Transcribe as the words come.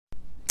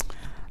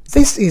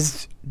This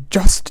is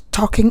Just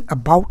Talking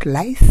About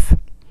Life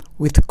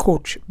with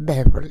Coach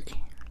Beverly.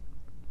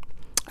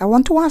 I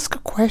want to ask a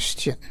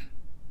question.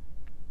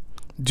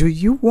 Do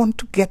you want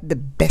to get the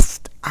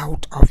best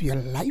out of your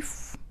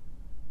life?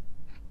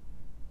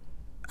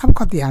 I've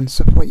got the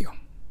answer for you.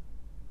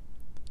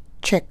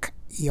 Check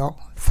your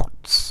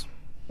thoughts.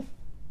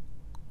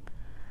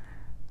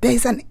 There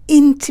is an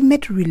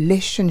intimate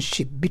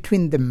relationship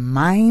between the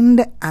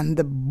mind and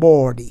the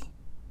body.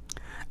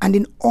 And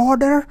in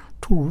order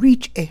to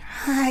reach a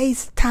high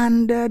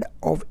standard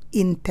of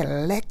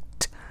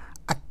intellect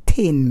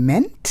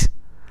attainment,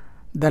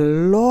 the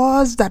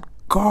laws that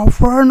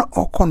govern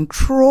or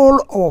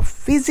control our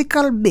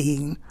physical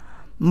being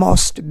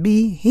must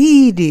be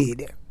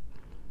heeded.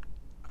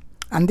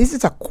 And this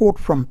is a quote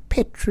from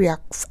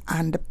Patriarchs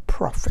and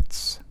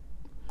Prophets.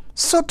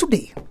 So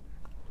today,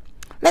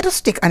 let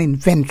us take an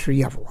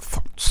inventory of our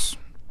thoughts.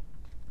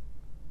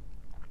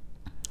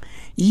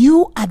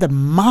 You are the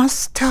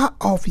master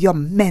of your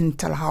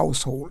mental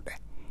household,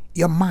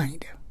 your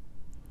mind.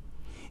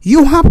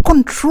 You have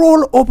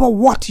control over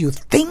what you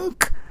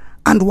think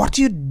and what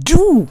you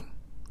do.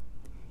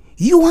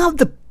 You have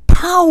the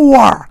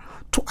power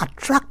to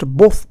attract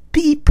both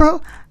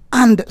people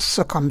and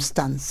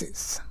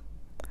circumstances.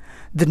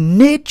 The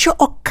nature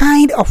or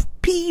kind of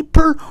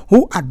people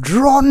who are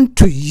drawn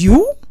to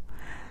you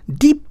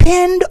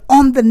depend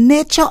on the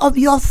nature of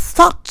your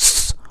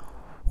thoughts,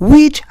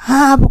 which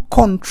have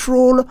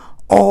control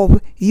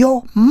of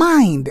your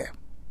mind.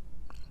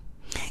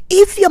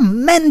 If your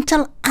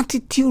mental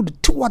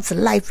attitude towards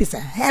life is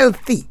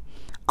healthy,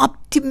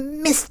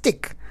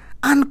 optimistic,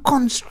 and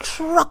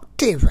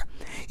constructive,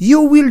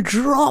 you will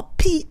draw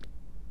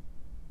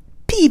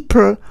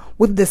people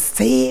with the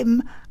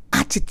same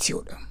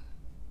attitude.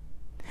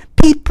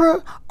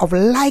 People of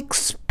like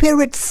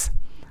spirits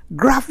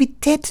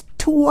gravitate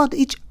toward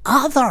each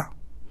other,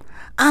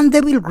 and they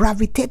will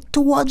gravitate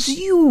towards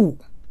you.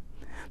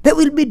 They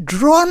will be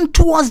drawn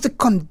towards the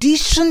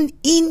condition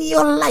in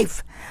your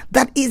life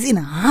that is in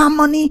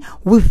harmony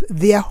with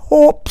their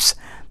hopes,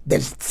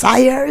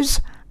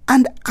 desires,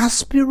 and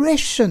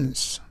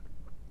aspirations.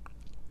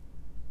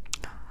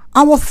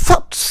 Our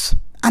thoughts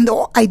and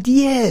our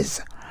ideas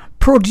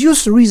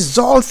produce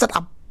results that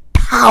are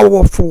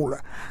powerful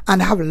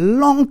and have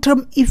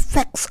long-term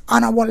effects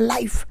on our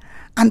life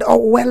and our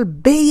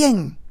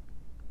well-being.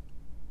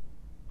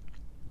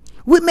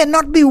 We may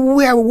not be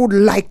where we would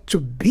like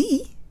to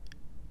be,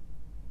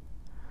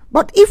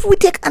 but if we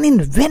take an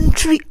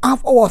inventory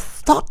of our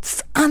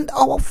thoughts and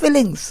our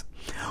feelings,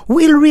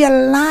 we'll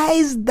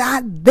realize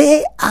that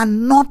they are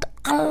not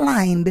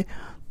aligned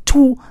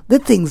to the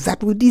things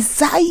that we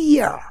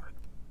desire.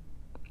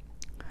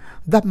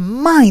 The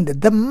mind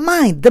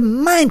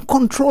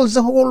controls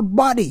the whole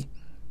body.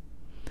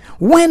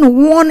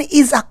 When one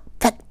is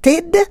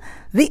affected,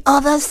 the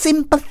other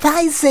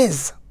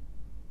sympathizes.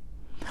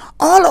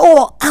 All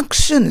our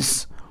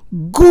actions,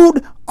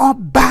 good or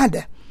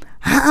bad,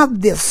 have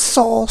their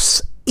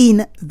source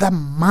in the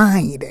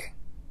mind.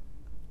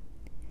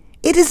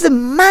 It is the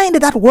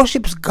mind that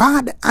worships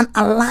God and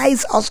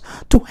allies us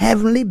to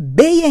heavenly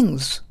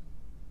beings.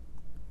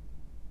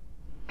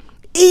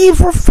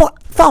 Evil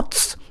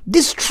thoughts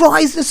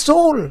destroys the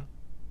soul,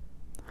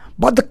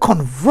 but the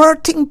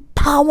converting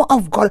power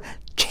of God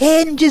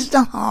changes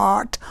the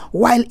heart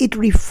while it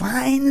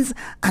refines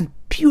and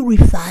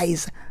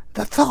purifies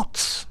the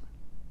thoughts.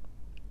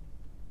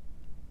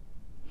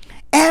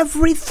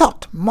 Every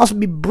thought must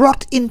be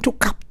brought into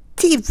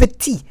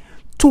captivity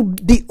to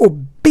the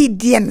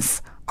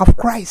obedience of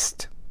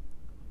Christ.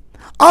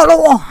 All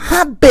our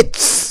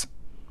habits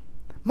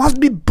must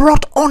be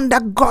brought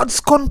under God's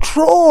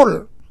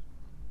control.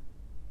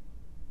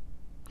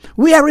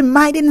 We are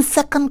reminded in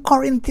 2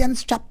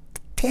 Corinthians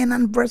chapter 10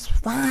 and verse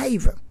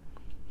 5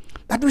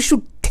 that we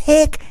should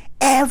take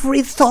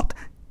every thought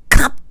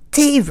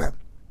captive.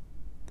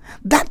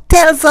 That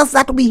tells us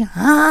that we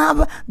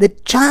have the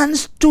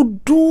chance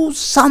to do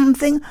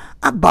something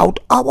about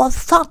our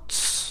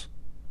thoughts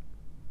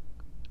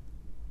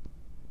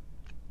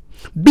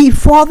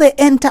before they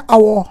enter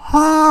our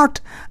heart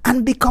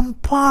and become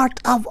part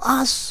of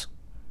us.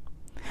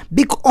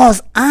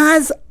 Because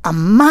as a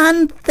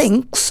man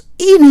thinks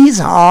in his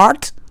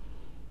heart,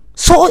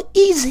 so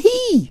is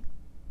he.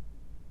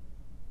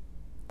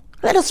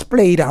 Let us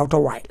play it out a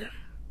while.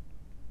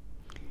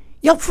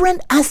 Your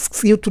friend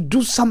asks you to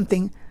do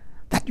something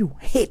that you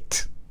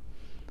hate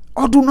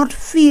or do not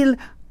feel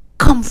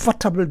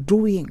comfortable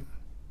doing.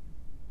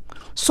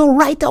 So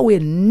right away,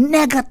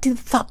 negative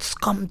thoughts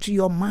come to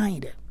your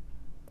mind.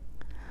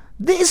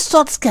 These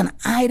thoughts can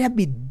either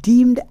be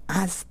deemed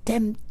as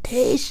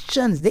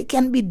temptations. They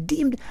can be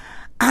deemed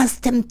as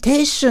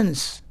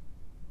temptations.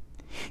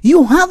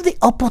 You have the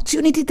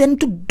opportunity then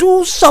to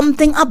do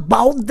something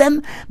about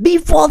them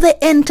before they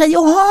enter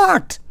your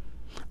heart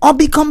or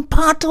become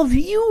part of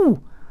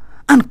you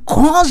and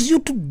cause you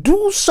to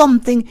do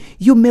something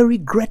you may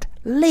regret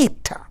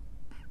later.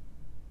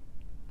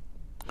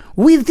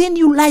 Within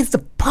you lies the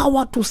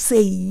power to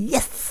say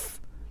yes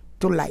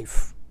to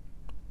life.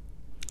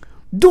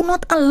 Do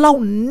not allow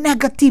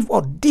negative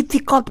or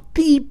difficult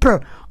people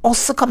or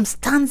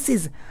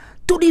circumstances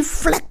to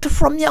deflect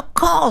from your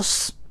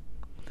course.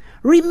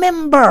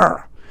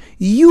 Remember,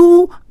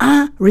 you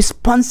are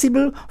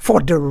responsible for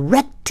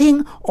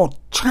directing or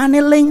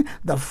channeling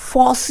the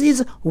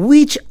forces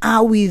which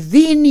are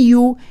within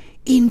you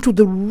into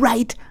the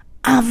right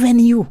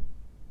avenue.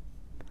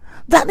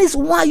 That is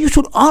why you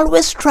should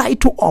always try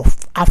to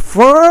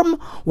affirm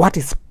what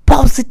is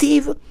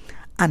positive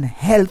and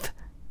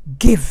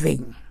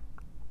health-giving.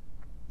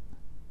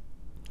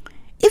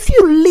 If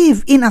you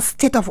live in a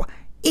state of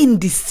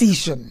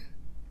indecision,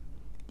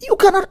 you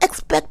cannot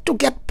expect to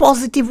get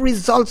positive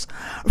results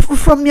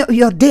from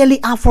your daily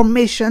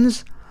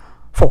affirmations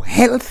for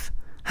health,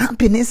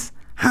 happiness,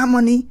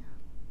 harmony,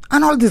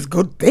 and all these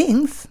good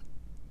things.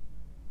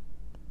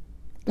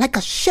 Like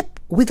a ship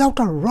without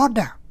a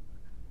rudder,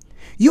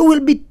 you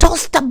will be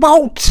tossed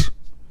about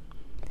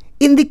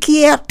in the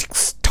chaotic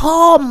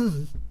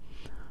storm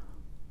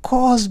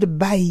caused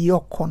by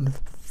your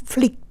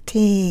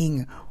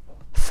conflicting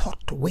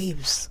thought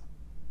waves.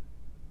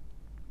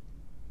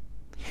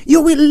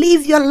 You will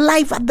live your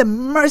life at the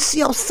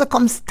mercy of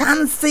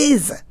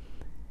circumstances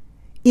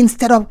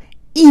instead of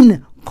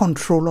in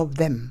control of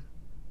them.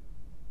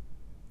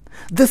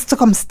 The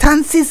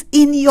circumstances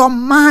in your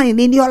mind,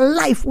 in your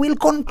life, will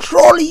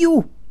control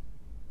you.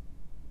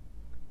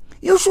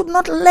 You should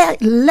not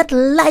let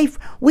life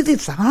with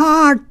its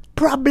hard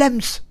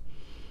problems,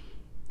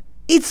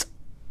 its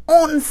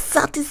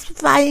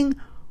unsatisfying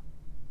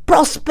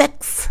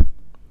prospects,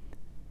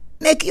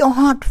 make your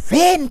heart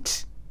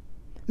faint,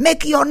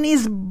 make your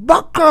knees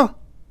buckle,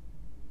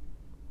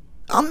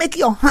 or make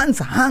your hands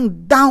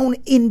hang down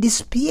in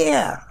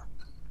despair.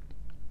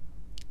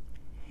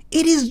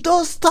 It is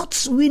those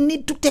thoughts we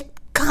need to take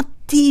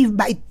captive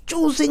by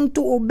choosing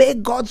to obey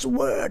God's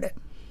word.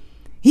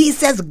 He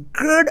says,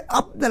 gird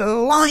up the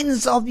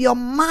loins of your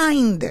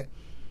mind.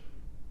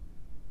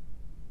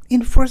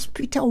 In 1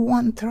 Peter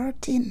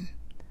 1:13,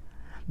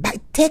 by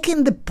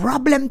taking the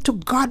problem to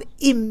God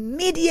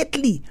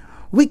immediately,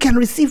 we can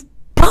receive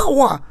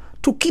power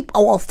to keep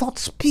our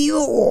thoughts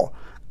pure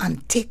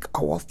and take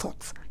our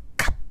thoughts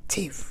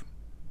captive.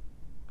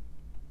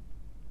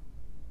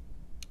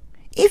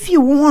 If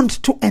you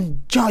want to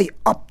enjoy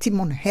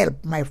optimum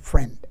health, my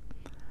friend,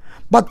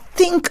 but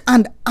think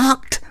and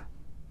act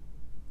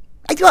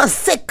like you are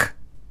sick,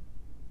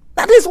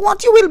 that is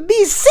what you will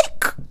be,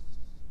 sick.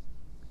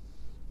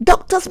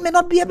 Doctors may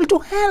not be able to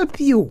help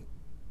you.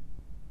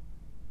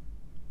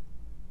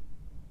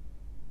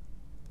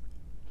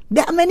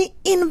 There are many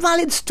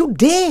invalids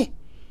today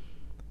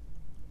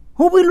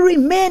who will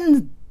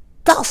remain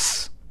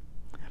thus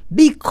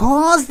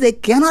because they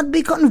cannot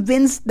be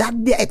convinced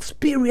that their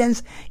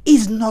experience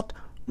is not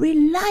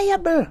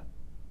reliable.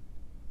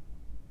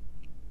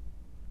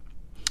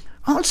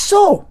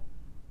 Also,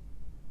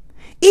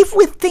 if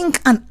we think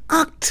and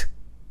act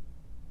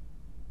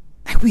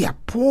like we are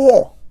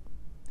poor,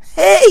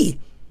 hey,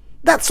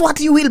 that's what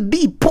you will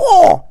be,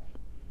 poor.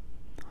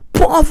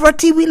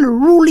 Poverty will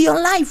rule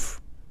your life.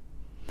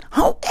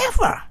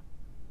 However,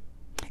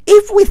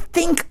 if we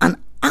think and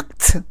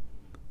act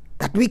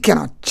that we can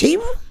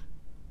achieve,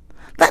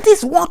 that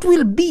is what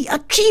will be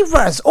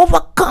achievers,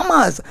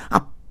 overcomers,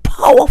 a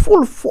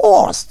powerful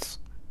force.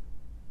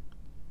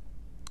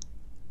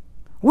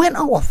 When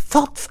our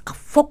thoughts are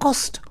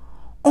focused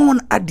on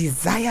a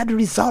desired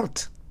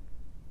result,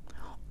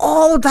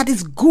 all that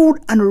is good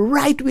and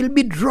right will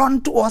be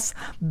drawn to us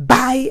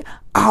by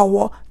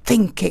our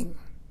thinking.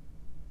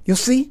 You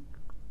see,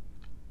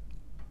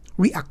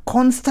 we are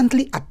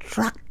constantly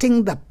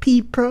attracting the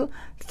people,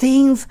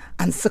 things,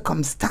 and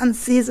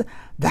circumstances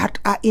that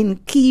are in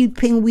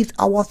keeping with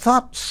our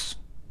thoughts.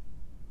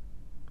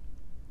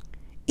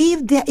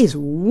 If there is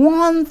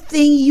one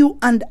thing you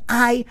and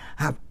I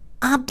have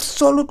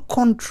absolute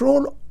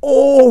control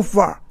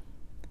over,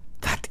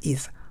 that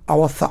is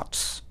our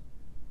thoughts.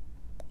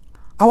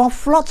 Our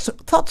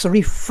thoughts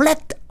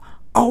reflect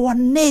our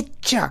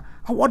nature,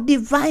 our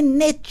divine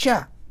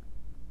nature.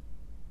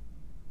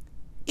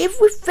 If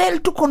we fail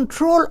to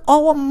control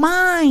our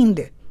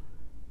mind,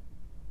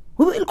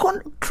 we will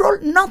control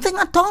nothing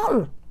at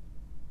all.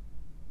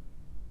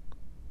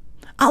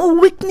 Our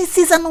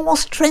weaknesses and our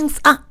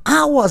strengths are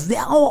ours. They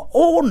are our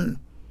own.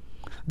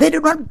 They do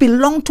not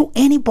belong to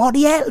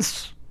anybody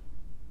else.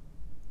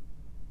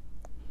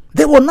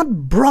 They were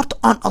not brought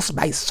on us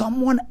by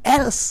someone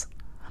else,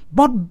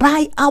 but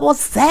by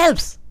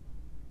ourselves.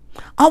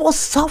 Our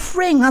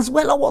suffering as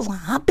well as our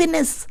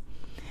happiness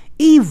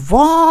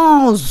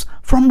evolves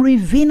from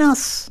within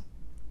us.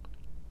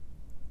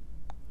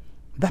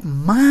 The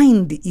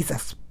mind is a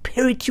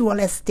spiritual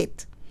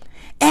estate.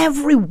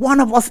 Every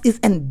one of us is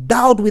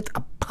endowed with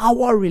a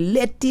power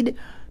related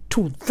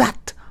to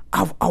that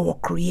of our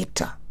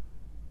Creator.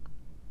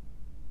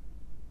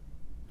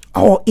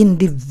 Our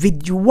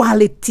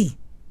individuality,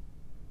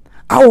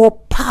 our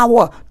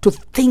power to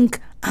think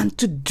and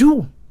to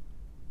do.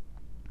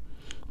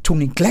 To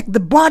neglect the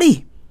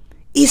body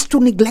is to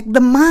neglect the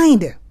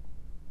mind.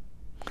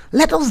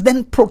 Let us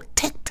then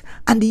protect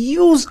and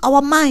use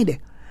our mind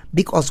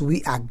because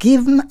we are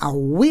given a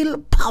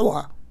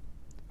willpower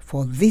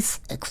for this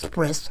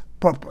express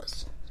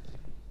purpose.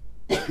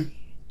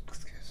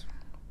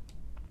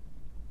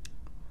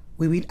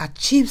 We will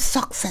achieve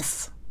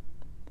success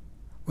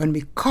when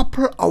we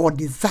couple our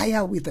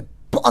desire with a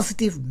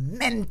positive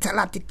mental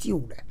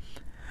attitude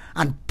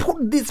and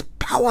put these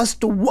powers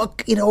to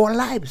work in our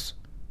lives.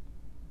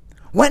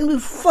 When we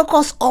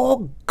focus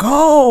our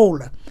goal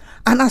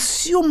and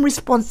assume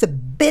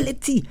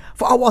responsibility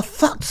for our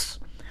thoughts,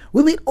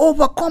 we will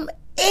overcome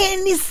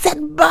any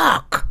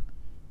setback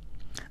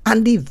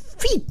and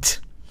defeat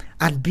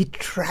and be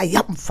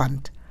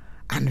triumphant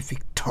and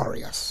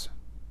victorious.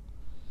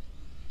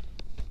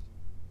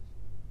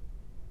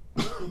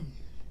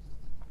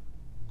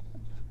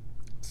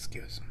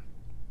 Excuse me.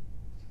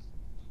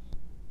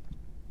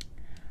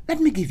 Let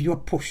me give you a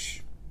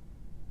push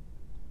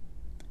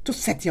to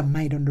set your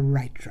mind on the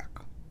right track.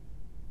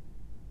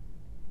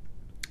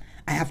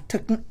 I have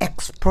taken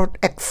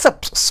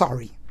excerpts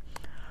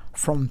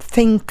from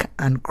Think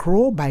and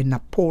Grow by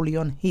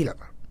Napoleon Hill.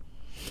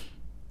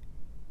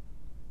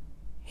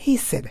 He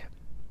said,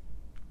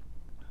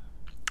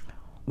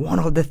 one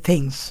of the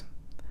things,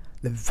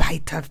 the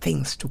vital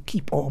things to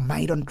keep our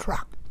mind on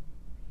track,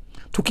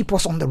 to keep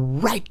us on the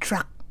right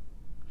track,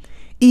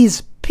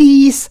 is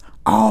peace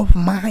of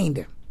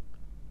mind.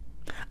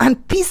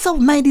 And peace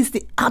of mind is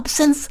the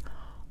absence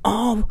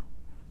of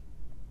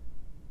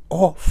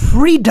or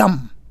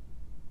freedom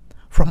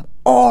from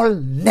all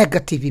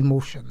negative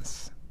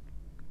emotions.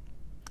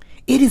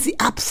 It is the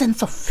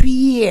absence of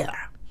fear,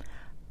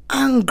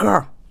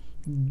 anger,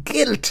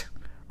 guilt,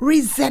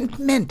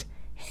 resentment,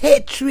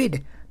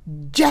 hatred,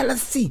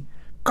 jealousy,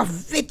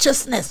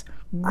 covetousness,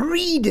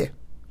 greed.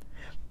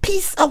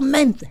 Peace of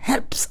mind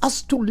helps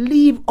us to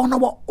live on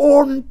our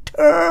own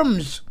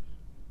terms.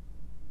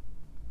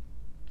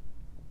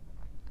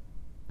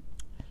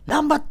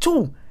 Number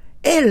 2,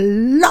 a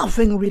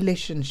loving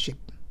relationship.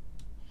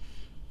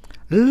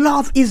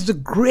 Love is the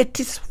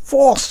greatest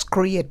force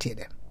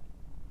created.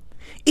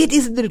 It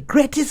is the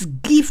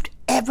greatest gift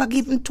ever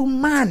given to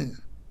man.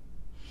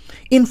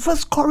 In 1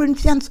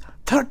 Corinthians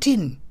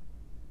 13,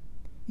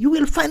 you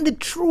will find the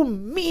true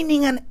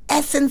meaning and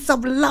essence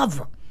of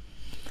love.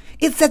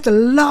 It says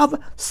love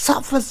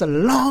suffers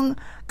long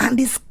and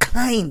is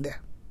kind.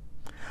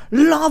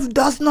 Love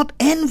does not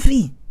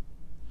envy.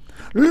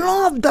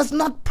 Love does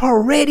not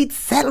parade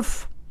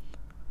itself.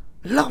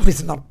 Love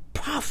is not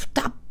puffed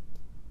up.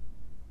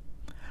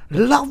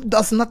 Love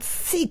does not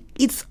seek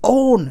its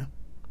own.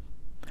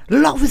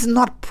 Love is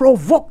not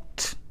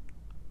provoked.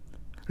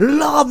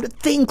 Love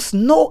thinks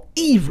no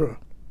evil.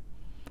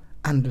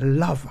 And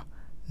love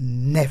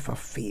never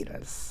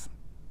fails.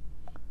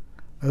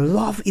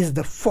 Love is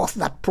the force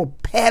that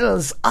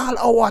propels all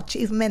our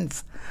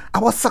achievements,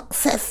 our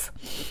success,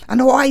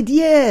 and our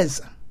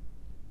ideas.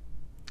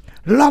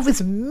 Love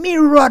is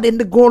mirrored in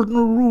the golden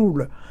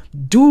rule: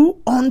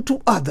 do unto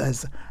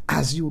others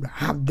as you would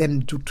have them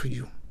do to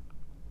you.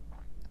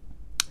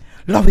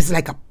 Love is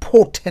like a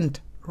potent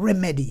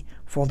remedy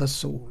for the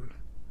soul.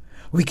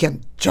 We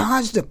can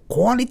judge the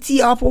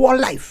quality of our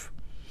life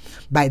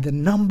by the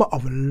number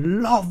of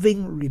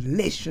loving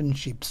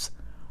relationships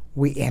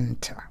we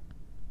enter.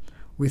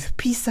 With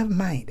peace of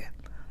mind,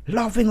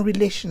 loving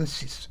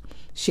relationships.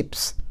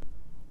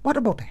 What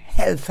about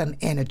health and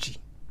energy?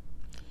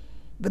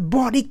 The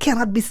body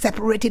cannot be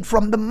separated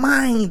from the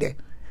mind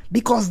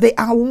because they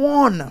are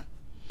one.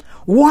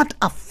 What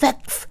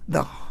affects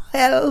the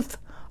health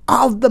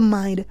of the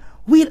mind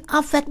will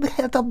affect the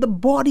health of the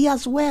body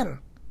as well.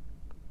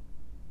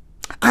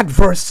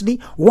 Adversely,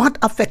 what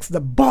affects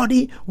the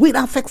body will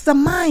affect the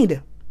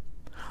mind.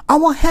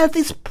 Our health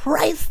is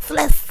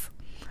priceless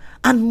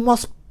and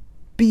must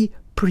be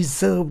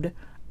preserved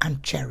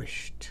and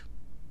cherished.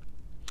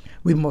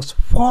 We must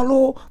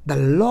follow the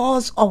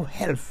laws of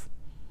health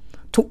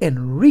to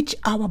enrich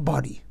our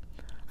body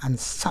and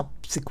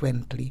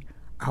subsequently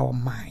our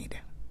mind.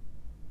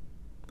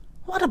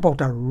 What about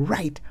a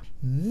right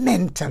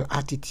mental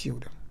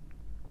attitude?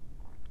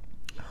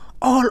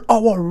 All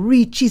our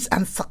riches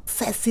and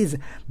successes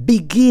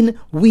begin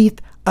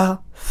with a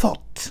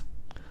thought.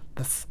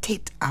 The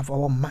state of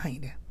our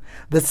mind.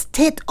 The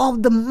state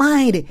of the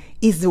mind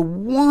is the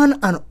one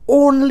and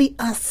only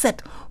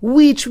asset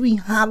which we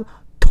have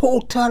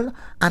total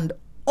and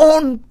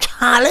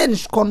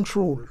unchallenged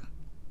control.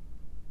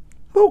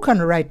 Who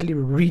can rightly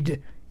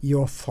read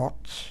your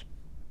thoughts?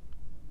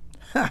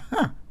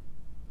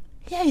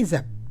 Here is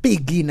a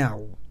biggie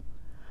now.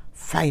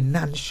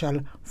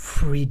 Financial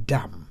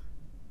freedom.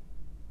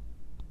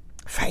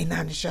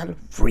 Financial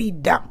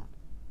freedom.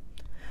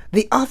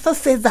 The author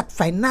says that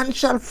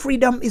financial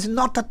freedom is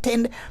not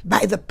attained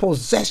by the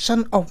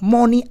possession of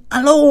money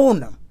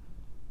alone.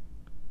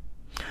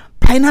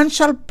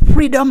 Financial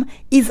freedom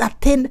is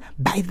attained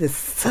by the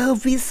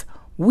service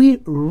we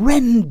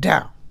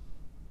render.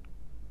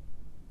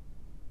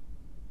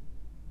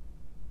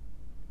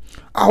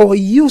 Our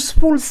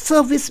useful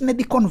service may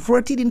be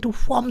converted into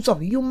forms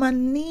of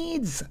human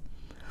needs,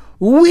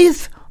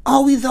 with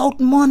or without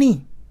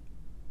money.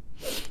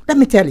 Let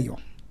me tell you,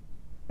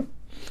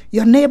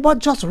 Your neighbor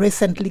just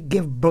recently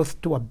gave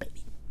birth to a baby.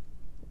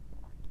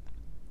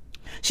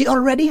 She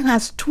already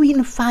has twin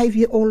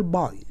 5-year-old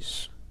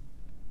boys.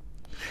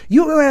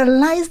 You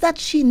realize that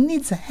she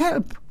needs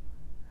help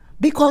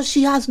because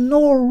she has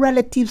no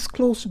relatives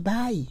close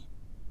by.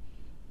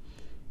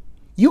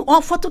 You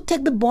offer to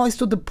take the boys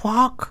to the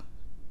park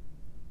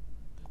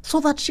so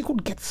that she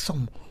could get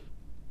some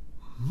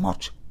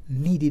much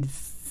needed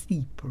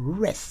sleep,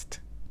 rest.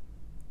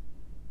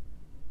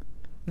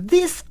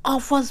 This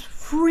offers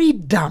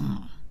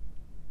freedom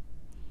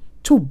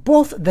to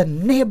both the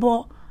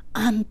neighbor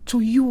and to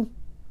you.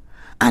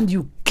 And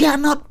you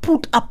cannot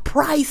put a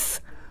price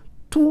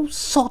to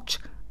such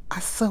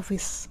a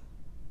service.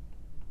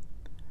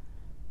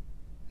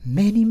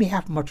 Many may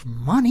have much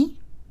money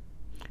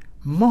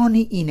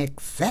in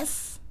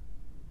excess,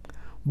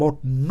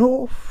 but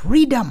no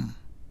freedom.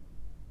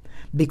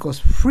 Because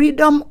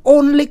freedom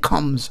only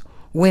comes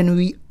when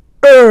we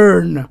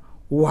earn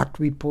what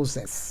we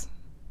possess.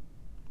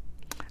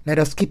 Let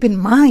us keep in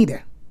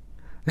mind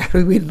that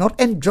we will not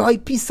enjoy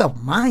peace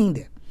of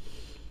mind,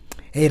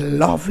 a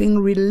loving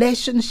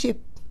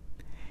relationship,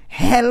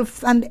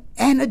 health and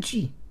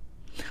energy,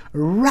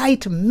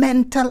 right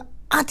mental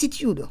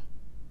attitude,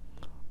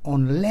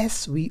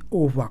 unless we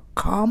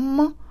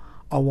overcome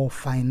our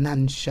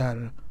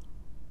financial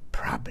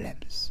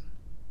problems.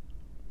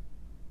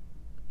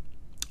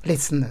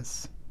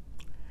 Listeners,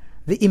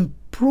 the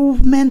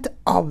improvement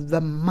of the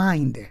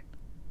mind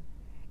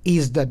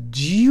is the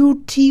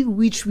duty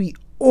which we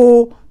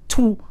owe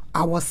to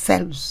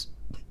ourselves,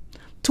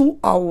 to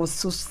our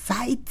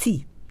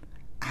society,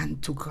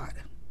 and to God.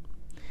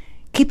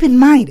 Keep in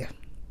mind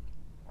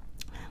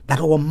that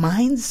our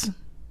minds,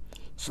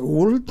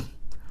 soul,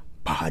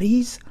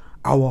 bodies,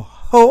 our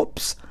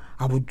hopes,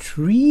 our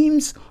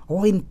dreams,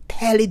 our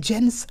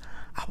intelligence,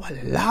 our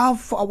love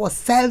for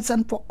ourselves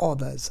and for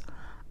others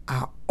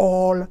are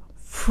all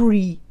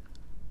free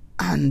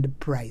and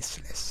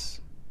priceless.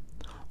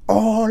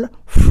 All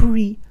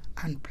free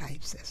and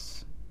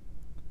priceless.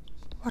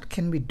 What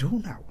can we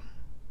do now?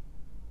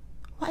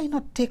 Why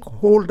not take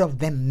hold of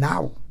them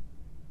now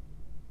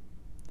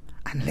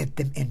and let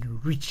them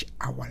enrich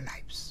our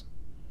lives?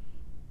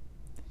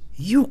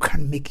 You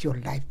can make your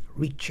life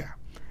richer.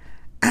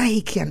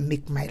 I can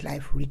make my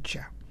life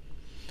richer.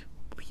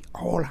 We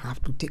all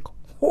have to take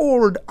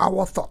hold of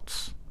our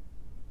thoughts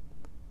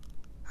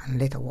and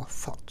let our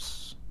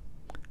thoughts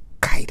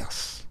guide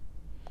us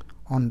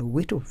on the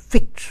way to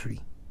victory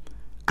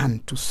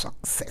and to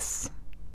success.